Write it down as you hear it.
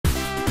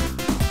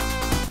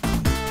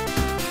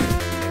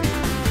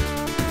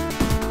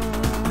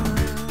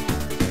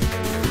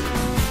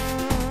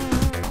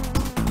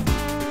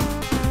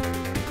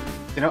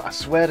You know, I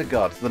swear to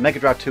God, the Mega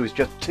Drive 2 is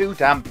just too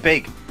damn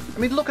big. I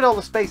mean, look at all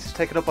the space it's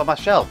taken up on my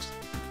shelves.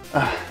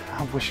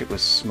 I wish it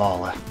was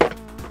smaller.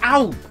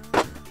 Ow!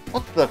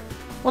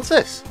 What's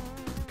this?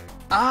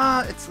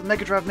 Ah, it's the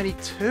Mega Drive Mini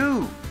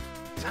 2.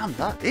 Damn,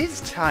 that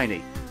is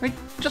tiny. I mean,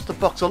 just the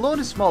box alone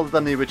is smaller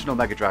than the original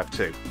Mega Drive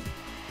 2.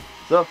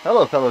 So,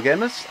 hello fellow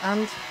gamers,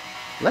 and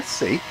let's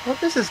see what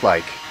this is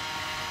like.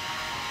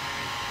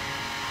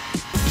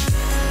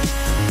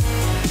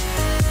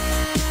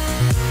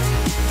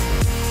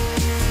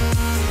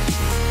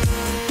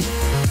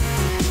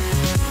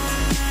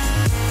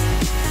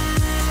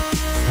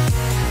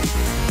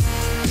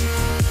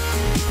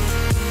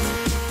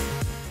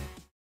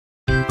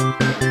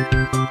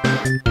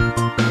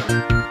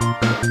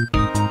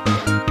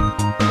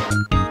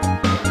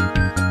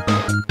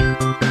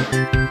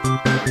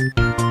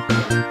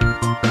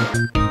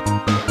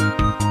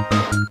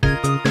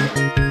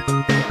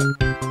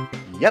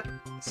 Yep,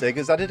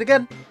 Sega's at it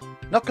again.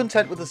 Not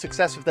content with the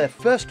success of their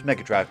first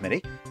Mega Drive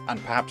Mini,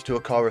 and perhaps to a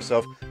chorus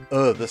of,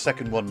 oh, the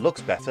second one looks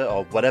better,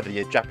 or whatever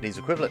your Japanese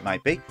equivalent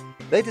might be,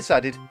 they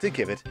decided to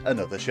give it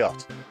another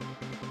shot.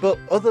 But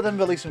other than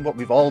releasing what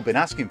we've all been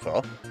asking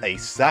for, a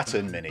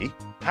Saturn Mini,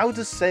 how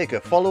does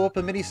Sega follow up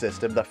a mini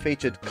system that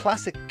featured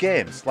classic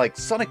games like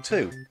Sonic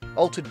 2,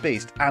 Altered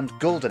Beast and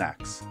Golden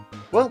Axe?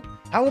 Well,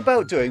 how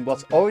about doing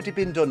what's already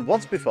been done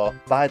once before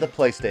by the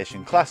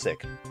PlayStation Classic?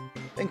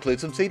 Include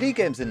some CD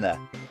games in there.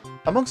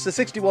 Amongst the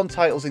 61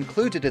 titles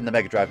included in the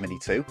Mega Drive Mini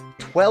 2,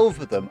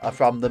 12 of them are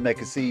from the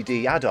Mega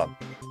CD add-on,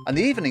 and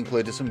they even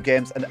included some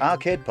games and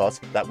arcade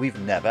ports that we've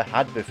never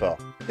had before.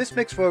 This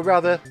makes for a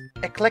rather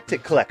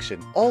eclectic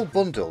collection, all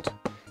bundled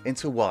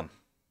into one.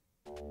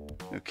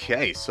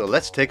 Okay, so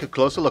let's take a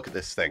closer look at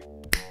this thing.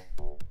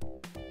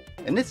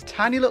 In this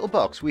tiny little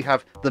box we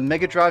have the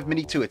Mega Drive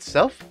Mini 2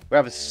 itself. We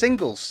have a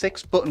single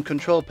 6-button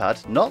control pad,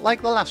 not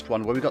like the last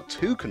one where we got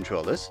 2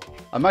 controllers,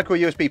 a micro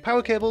USB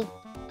power cable,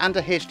 and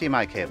a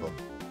HDMI cable.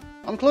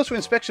 On closer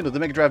inspection of the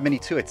Mega Drive Mini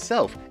 2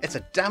 itself, it's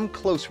a damn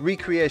close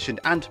recreation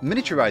and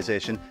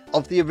miniaturization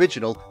of the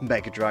original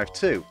Mega Drive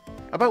 2,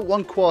 about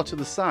 1/4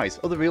 the size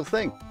of the real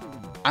thing.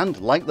 And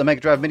like the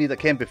Mega Drive Mini that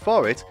came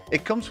before it,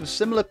 it comes with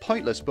similar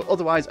pointless but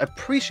otherwise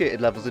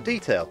appreciated levels of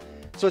detail,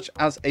 such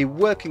as a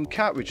working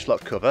cartridge slot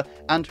cover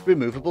and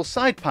removable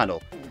side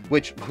panel,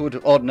 which would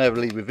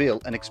ordinarily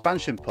reveal an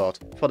expansion port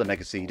for the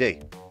Mega CD.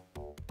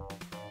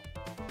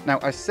 Now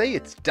I say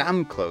it's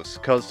damn close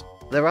because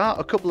there are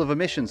a couple of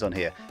omissions on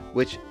here,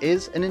 which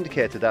is an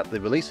indicator that the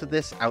release of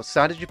this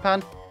outside of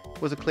Japan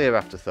was a clear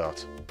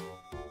afterthought.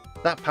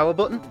 That power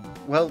button?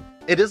 Well,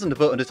 it isn't a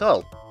button at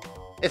all.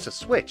 It's a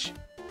switch.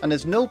 And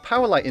there's no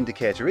power light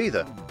indicator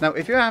either. Now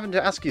if you're having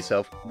to ask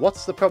yourself,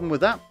 what's the problem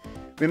with that?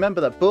 Remember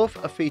that both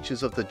are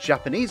features of the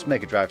Japanese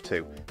Mega Drive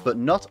 2, but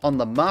not on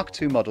the Mark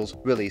II models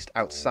released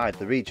outside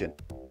the region.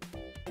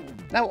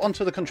 Now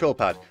onto the control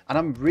pad, and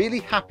I'm really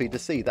happy to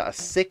see that a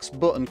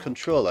 6-button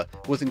controller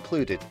was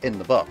included in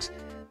the box.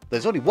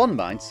 There's only one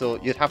mind, so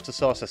you'd have to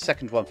source a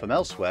second one from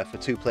elsewhere for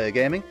 2-player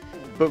gaming,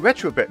 but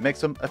Retrobit makes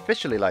some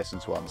officially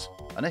licensed ones,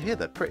 and I hear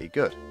they're pretty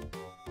good.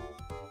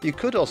 You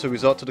could also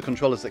resort to the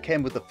controllers that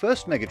came with the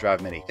first Mega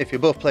Drive Mini if you're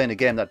both playing a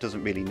game that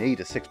doesn't really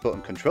need a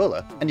 6-button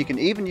controller, and you can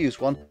even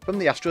use one from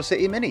the Astro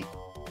City Mini.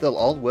 They'll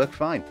all work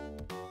fine.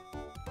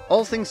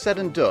 All things said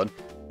and done,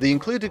 the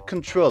included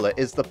controller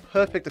is the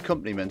perfect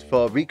accompaniment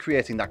for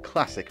recreating that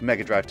classic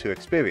Mega Drive 2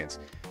 experience,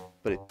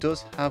 but it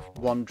does have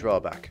one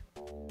drawback.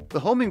 The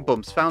homing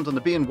bumps found on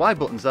the B and Y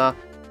buttons are,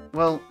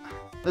 well,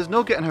 there's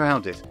no getting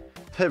around it.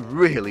 They're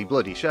really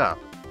bloody sharp.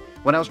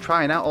 When I was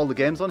trying out all the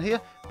games on here,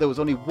 there was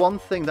only one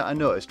thing that I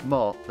noticed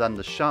more than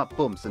the sharp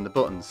bumps in the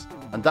buttons,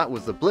 and that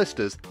was the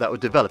blisters that were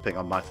developing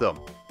on my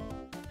thumb.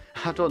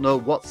 I don't know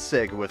what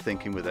Sega were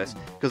thinking with this,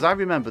 because I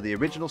remember the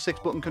original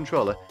 6-button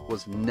controller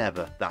was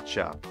never that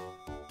sharp.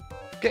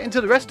 Getting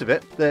to the rest of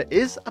it, there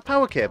is a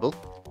power cable,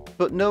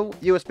 but no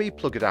USB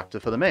plug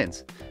adapter for the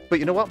mains. But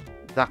you know what?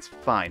 That's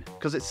fine,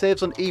 because it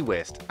saves on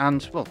e-waste,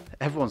 and, well,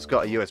 everyone's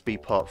got a USB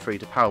port free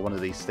to power one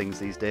of these things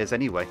these days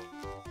anyway.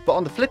 But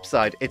on the flip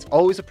side, it's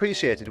always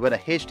appreciated when a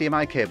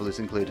HDMI cable is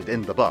included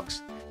in the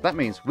box. That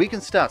means we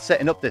can start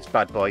setting up this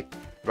bad boy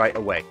right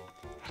away.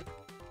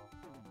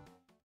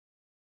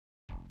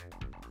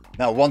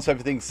 Now once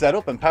everything's set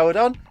up and powered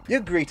on, you're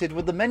greeted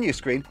with the menu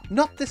screen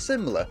not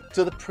dissimilar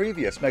to the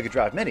previous Mega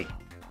Drive Mini.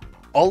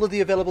 All of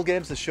the available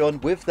games are shown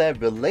with their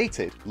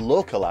related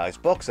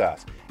localised box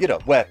art. You know,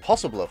 where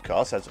possible of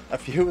course, as a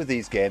few of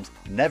these games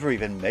never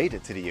even made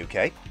it to the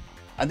UK.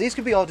 And these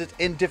can be ordered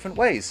in different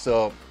ways,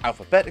 so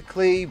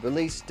alphabetically,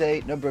 release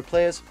date, number of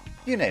players,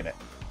 you name it.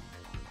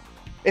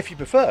 If you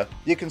prefer,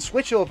 you can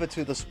switch over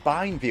to the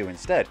spine view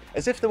instead,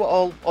 as if they were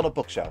all on a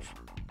bookshelf.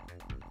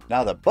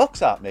 Now the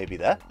box art may be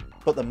there,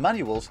 but the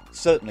manuals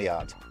certainly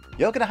aren't.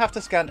 You're going to have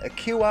to scan a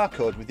QR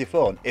code with your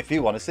phone if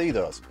you want to see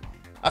those.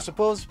 I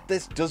suppose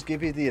this does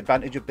give you the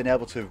advantage of being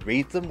able to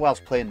read them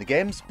whilst playing the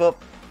games, but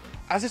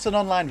as it's an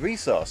online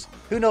resource,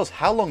 who knows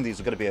how long these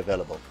are going to be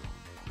available.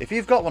 If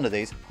you've got one of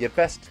these, you're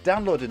best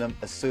downloading them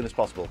as soon as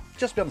possible,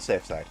 just to be on the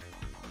safe side.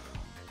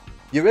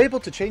 You're able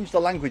to change the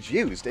language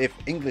used if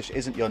English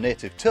isn't your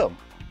native tongue,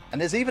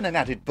 and there's even an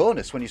added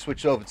bonus when you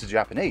switch over to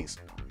Japanese.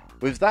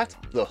 With that,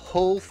 the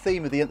whole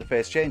theme of the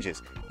interface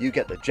changes. You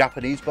get the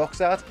Japanese box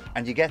art,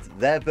 and you get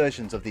their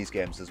versions of these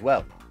games as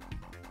well.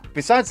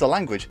 Besides the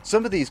language,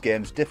 some of these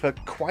games differ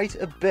quite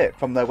a bit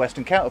from their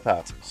Western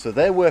counterparts, so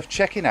they're worth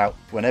checking out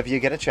whenever you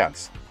get a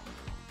chance.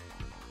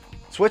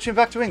 Switching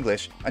back to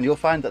English, and you'll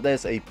find that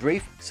there's a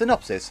brief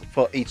synopsis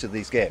for each of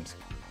these games.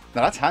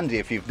 Now that's handy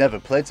if you've never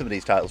played some of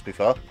these titles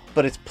before,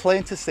 but it's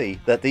plain to see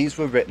that these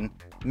were written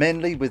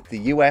mainly with the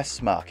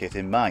US market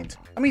in mind.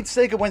 I mean,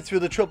 Sega went through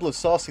the trouble of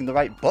sourcing the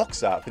right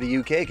box art for the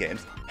UK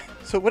games,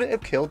 so would it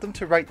have killed them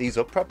to write these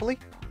up properly?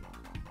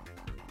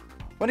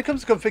 When it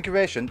comes to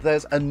configuration,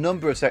 there's a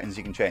number of settings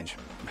you can change,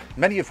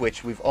 many of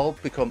which we've all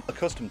become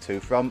accustomed to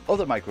from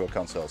other micro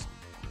consoles.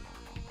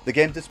 The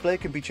game display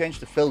can be changed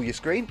to fill your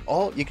screen,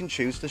 or you can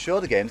choose to show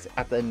the games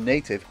at their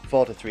native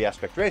 4:3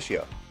 aspect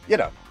ratio. You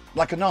know,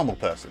 like a normal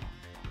person.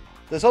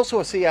 There's also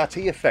a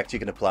CRT effect you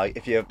can apply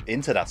if you're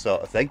into that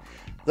sort of thing,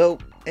 though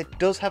it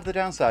does have the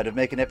downside of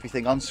making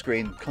everything on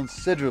screen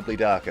considerably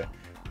darker.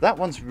 That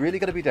one's really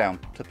going to be down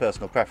to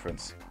personal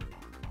preference.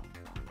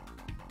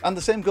 And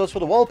the same goes for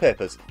the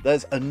wallpapers.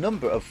 There's a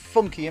number of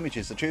funky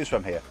images to choose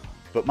from here,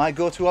 but my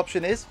go-to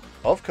option is,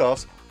 of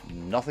course,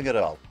 nothing at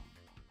all.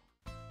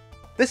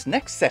 This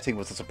next setting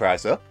was a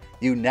surprise though.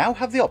 You now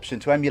have the option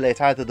to emulate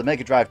either the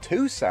Mega Drive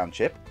 2's sound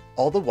chip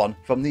or the one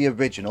from the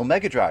original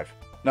Mega Drive.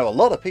 Now a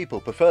lot of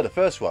people prefer the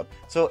first one,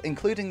 so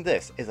including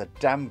this is a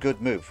damn good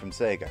move from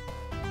Sega.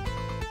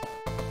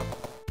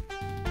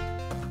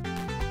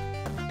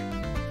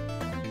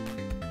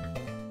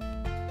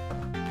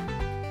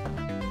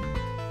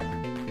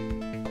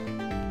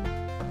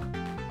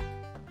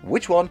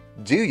 Which one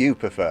do you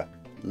prefer?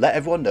 Let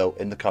everyone know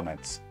in the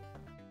comments.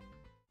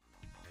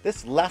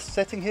 This last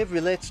setting here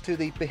relates to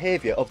the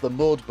behaviour of the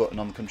mode button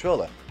on the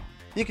controller.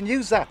 You can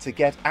use that to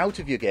get out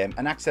of your game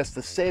and access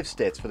the save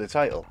states for the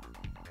title.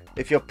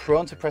 If you're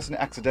prone to pressing it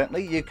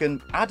accidentally, you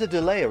can add a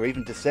delay or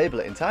even disable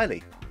it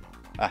entirely.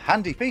 A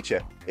handy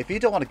feature if you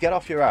don't want to get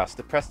off your ass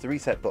to press the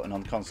reset button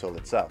on the console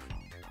itself.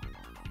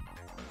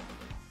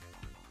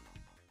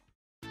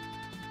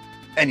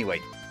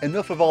 Anyway,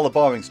 enough of all the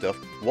boring stuff.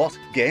 What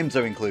games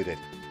are included?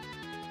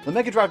 The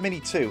Mega Drive Mini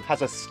 2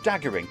 has a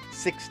staggering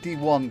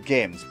 61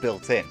 games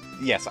built in.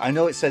 Yes, I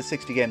know it says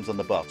 60 games on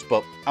the box,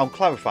 but I'll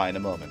clarify in a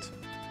moment.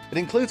 It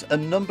includes a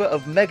number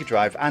of Mega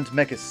Drive and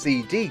Mega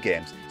CD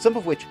games, some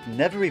of which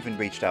never even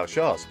reached our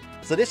shores.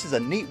 So this is a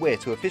neat way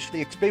to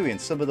officially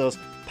experience some of those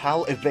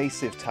PAL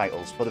evasive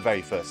titles for the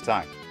very first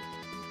time.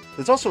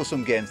 There's also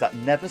some games that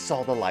never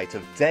saw the light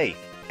of day,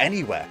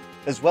 anywhere,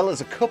 as well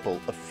as a couple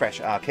of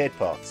fresh arcade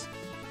ports.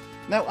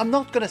 Now, I'm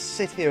not going to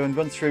sit here and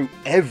run through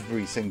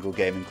every single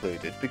game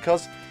included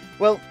because,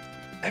 well,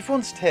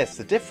 everyone's tastes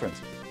are different.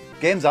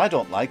 Games I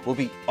don't like will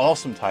be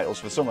awesome titles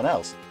for someone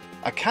else.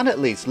 I can at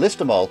least list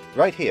them all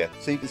right here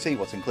so you can see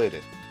what's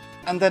included.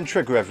 And then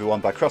trigger everyone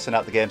by crossing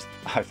out the games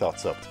I thought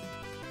sucked.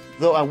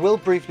 Though I will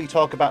briefly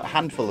talk about a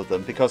handful of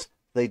them because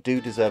they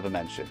do deserve a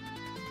mention.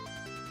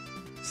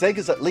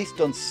 Sega's at least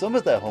done some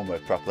of their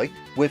homework properly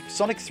with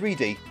Sonic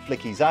 3D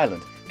Flickies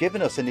Island,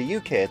 giving us in the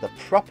UK the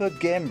proper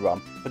game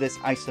ROM for this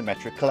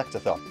isometric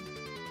collectathon.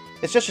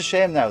 It's just a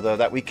shame now though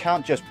that we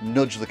can't just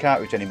nudge the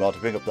cartridge anymore to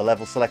bring up the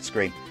level select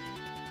screen.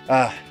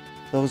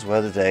 Those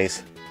were the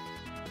days.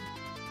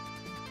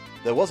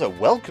 There was a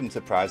welcome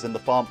surprise in the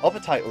form of a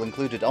title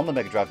included on the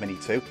Mega Drive Mini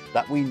 2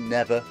 that we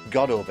never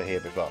got over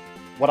here before.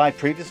 What I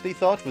previously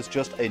thought was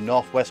just a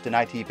Northwestern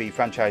ITB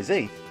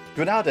franchisee,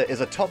 Granada is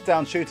a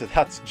top-down shooter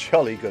that's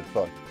jolly good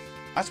fun.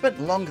 I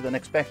spent longer than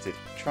expected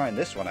trying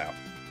this one out.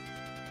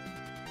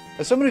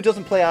 As someone who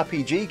doesn't play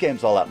RPG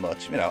games all that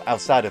much,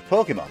 outside of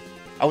Pokemon,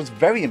 I was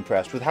very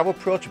impressed with how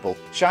approachable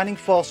Shining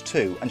Force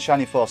 2 and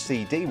Shining Force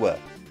CD were.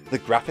 The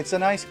graphics are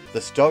nice,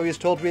 the story is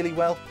told really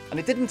well, and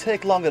it didn't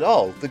take long at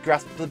all to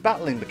grasp the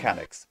battling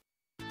mechanics.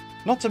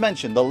 Not to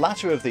mention the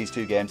latter of these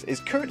two games is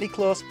currently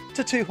close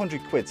to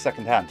 200 quid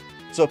second hand,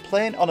 so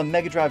playing on a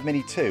Mega Drive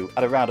Mini 2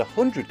 at around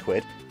 100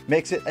 quid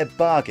makes it a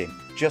bargain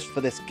just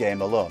for this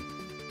game alone.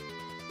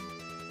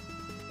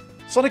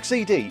 Sonic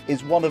CD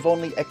is one of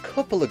only a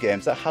couple of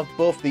games that have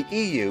both the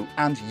EU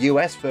and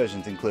US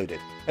versions included.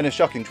 In a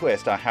shocking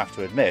twist, I have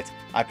to admit,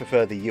 I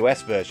prefer the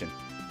US version,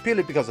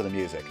 purely because of the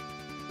music.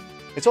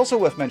 It's also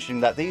worth mentioning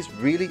that these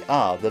really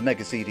are the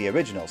Mega CD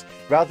originals,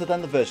 rather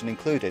than the version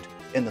included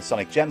in the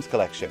Sonic Gems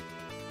collection.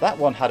 That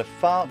one had a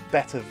far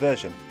better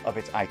version of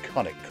its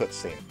iconic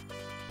cutscene.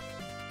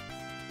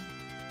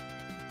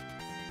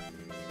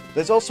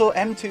 There's also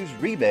M2's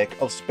remake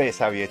of Space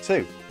Harrier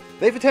 2.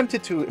 They've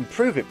attempted to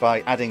improve it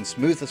by adding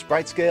smoother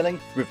sprite scaling,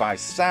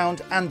 revised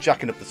sound, and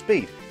jacking up the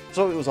speed,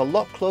 so it was a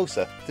lot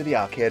closer to the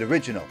arcade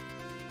original.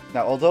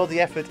 Now, although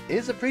the effort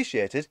is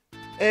appreciated,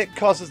 it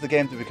causes the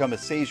game to become a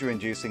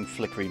seizure-inducing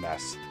flickery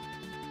mess.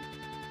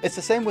 It's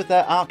the same with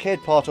their arcade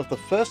port of the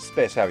first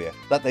Space Harrier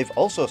that they've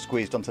also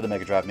squeezed onto the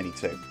Mega Drive Mini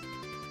 2.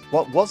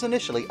 What was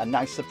initially a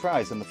nice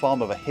surprise in the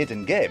form of a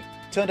hidden game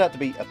turned out to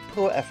be a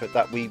poor effort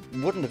that we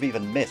wouldn't have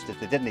even missed if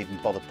they didn't even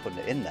bother putting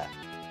it in there.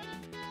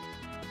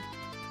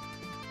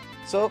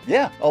 So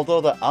yeah, although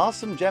there are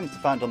some gems to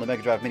find on the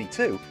Mega Drive Mini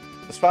 2,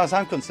 as far as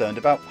I'm concerned,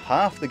 about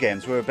half the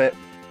games were a bit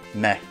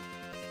meh.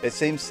 It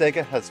seems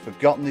Sega has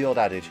forgotten the old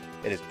adage,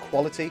 it is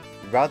quality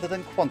rather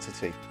than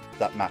quantity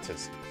that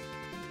matters.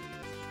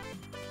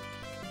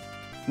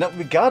 Now,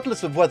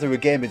 regardless of whether a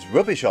game is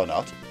rubbish or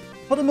not,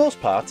 for the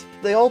most part,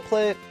 they all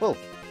play, well,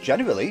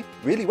 generally,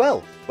 really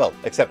well. Well,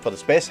 except for the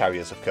Space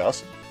Harriers, of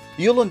course.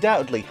 You'll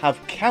undoubtedly have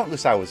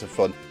countless hours of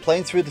fun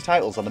playing through the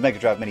titles on the Mega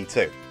Drive Mini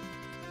 2.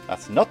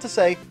 That's not to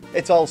say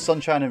it's all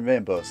sunshine and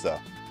rainbows though.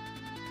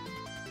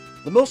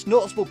 The most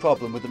noticeable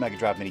problem with the Mega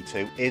Drive Mini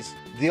 2 is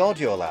the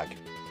audio lag.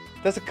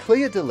 There's a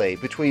clear delay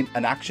between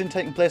an action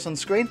taking place on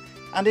screen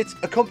and its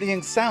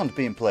accompanying sound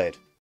being played.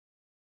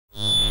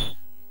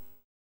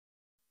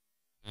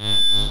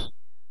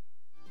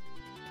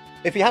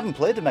 If you haven't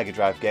played a Mega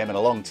Drive game in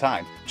a long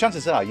time,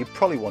 chances are you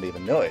probably won't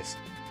even notice.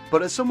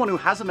 But as someone who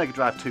has a Mega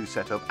Drive 2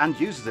 set up and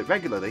uses it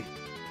regularly,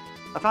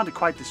 I found it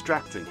quite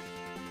distracting.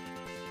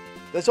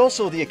 There's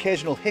also the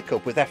occasional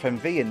hiccup with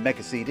FMV in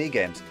Mega CD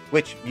games,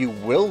 which you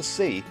will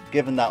see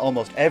given that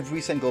almost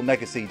every single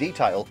Mega CD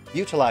title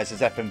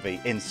utilises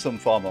FMV in some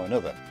form or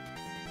another.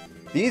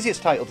 The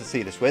easiest title to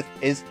see this with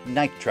is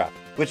Night Trap,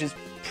 which is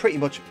pretty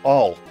much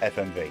all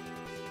FMV.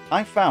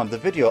 I found the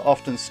video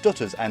often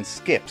stutters and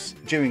skips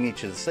during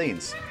each of the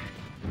scenes.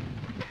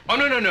 Oh,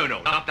 no,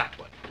 not that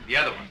one. The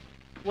other one.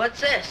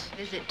 What's this?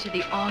 Visit to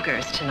the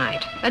Augers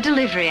tonight. A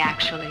delivery,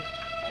 actually.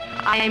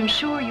 I am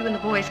sure you and the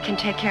boys can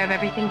take care of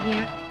everything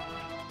here.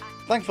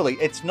 Thankfully,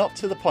 it's not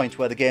to the point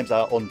where the games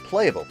are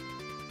unplayable,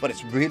 but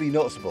it's really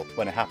noticeable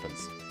when it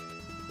happens.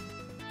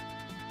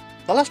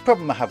 The last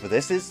problem I have with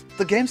this is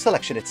the game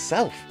selection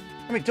itself.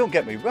 I mean, don't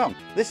get me wrong,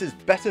 this is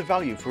better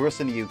value for us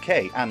in the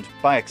UK, and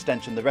by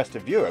extension the rest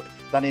of Europe,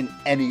 than in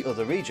any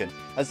other region,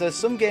 as there's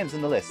some games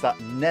in the list that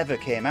never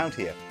came out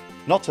here.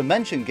 Not to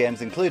mention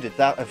games included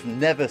that have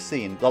never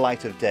seen the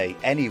light of day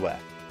anywhere.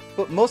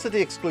 But most of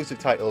the exclusive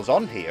titles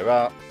on here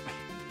are,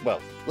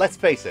 well, let's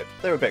face it,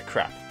 they're a bit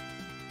crap.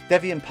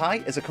 Deviant Pi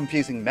is a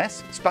confusing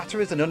mess,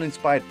 Spatter is an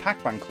uninspired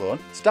Pac-Man clone,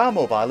 Star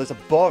Mobile is a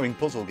boring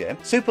puzzle game,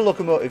 Super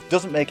Locomotive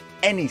doesn't make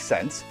any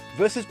sense,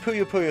 versus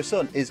Puyo Puyo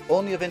Sun is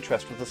only of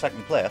interest for the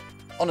second player,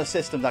 on a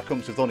system that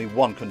comes with only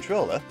one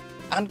controller,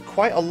 and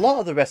quite a lot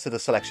of the rest of the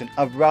selection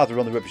are rather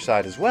on the rubbish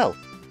side as well.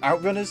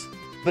 Outrunners,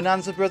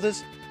 Bonanza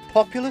Brothers,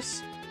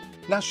 Populous?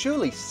 Now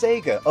surely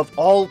Sega, of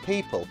all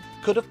people,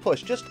 could have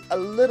pushed just a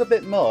little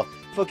bit more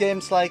for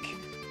games like,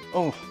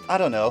 oh, I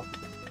don't know,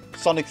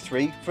 Sonic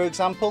 3 for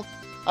example?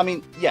 I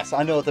mean, yes,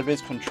 I know there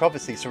is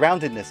controversy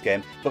surrounding this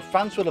game, but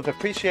fans will have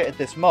appreciated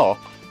this more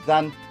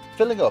than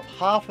filling up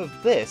half of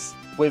this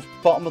with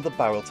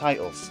bottom-of-the-barrel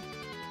titles.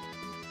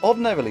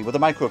 Ordinarily, with a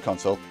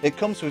microconsole, it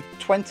comes with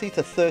 20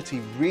 to 30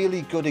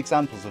 really good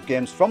examples of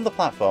games from the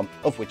platform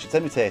of which it's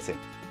imitating.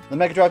 The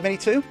Mega Drive Mini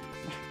 2?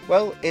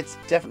 Well, it's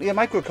definitely a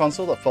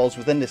microconsole that falls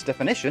within this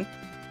definition.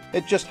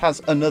 It just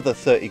has another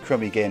 30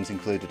 crummy games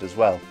included as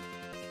well.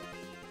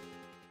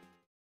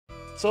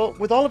 So,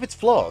 with all of its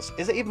flaws,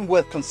 is it even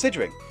worth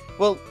considering?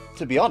 Well,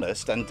 to be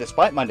honest, and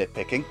despite my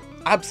nitpicking,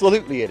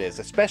 absolutely it is,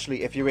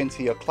 especially if you're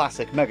into your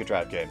classic Mega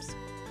Drive games.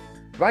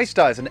 Rise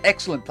Star is an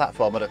excellent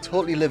platformer that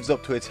totally lives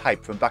up to its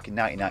hype from back in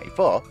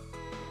 1994.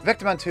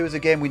 Vectorman 2 is a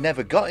game we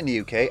never got in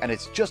the UK and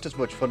it's just as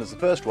much fun as the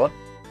first one.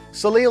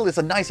 Soleil is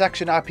a nice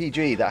action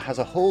RPG that has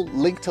a whole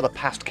Link to the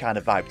Past kind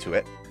of vibe to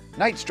it.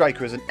 Night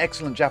Striker is an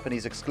excellent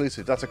Japanese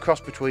exclusive that's a cross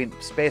between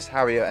Space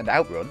Harrier and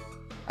Outrun.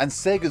 And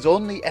Sega's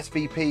only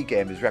SVP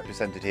game is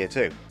represented here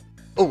too.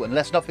 Oh, and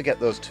let's not forget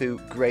those two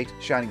great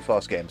Shining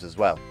Force games as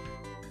well.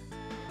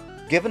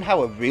 Given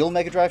how a real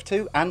Mega Drive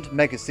 2 and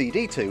Mega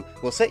CD 2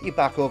 will set you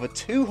back over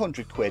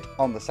 200 quid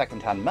on the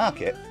second-hand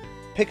market,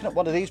 picking up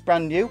one of these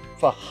brand new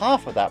for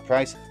half of that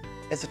price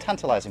is a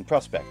tantalising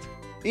prospect.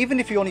 Even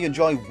if you only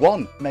enjoy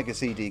one Mega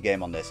CD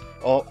game on this,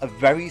 or a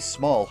very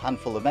small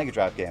handful of Mega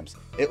Drive games,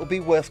 it will be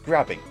worth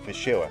grabbing for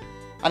sure.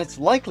 And it's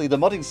likely the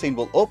modding scene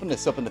will open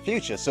this up in the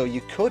future, so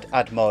you could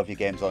add more of your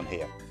games on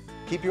here.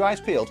 Keep your eyes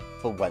peeled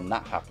for when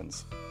that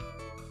happens.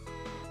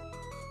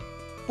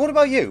 What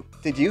about you?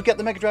 Did you get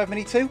the Mega Drive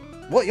Mini 2?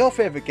 What are your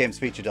favourite games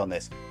featured on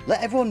this?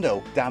 Let everyone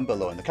know down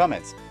below in the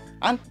comments.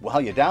 And while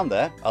you're down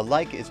there, a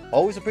like is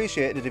always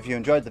appreciated if you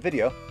enjoyed the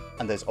video,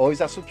 and there's always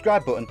that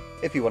subscribe button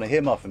if you want to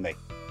hear more from me.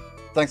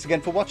 Thanks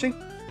again for watching,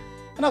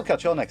 and I'll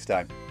catch you all next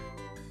time.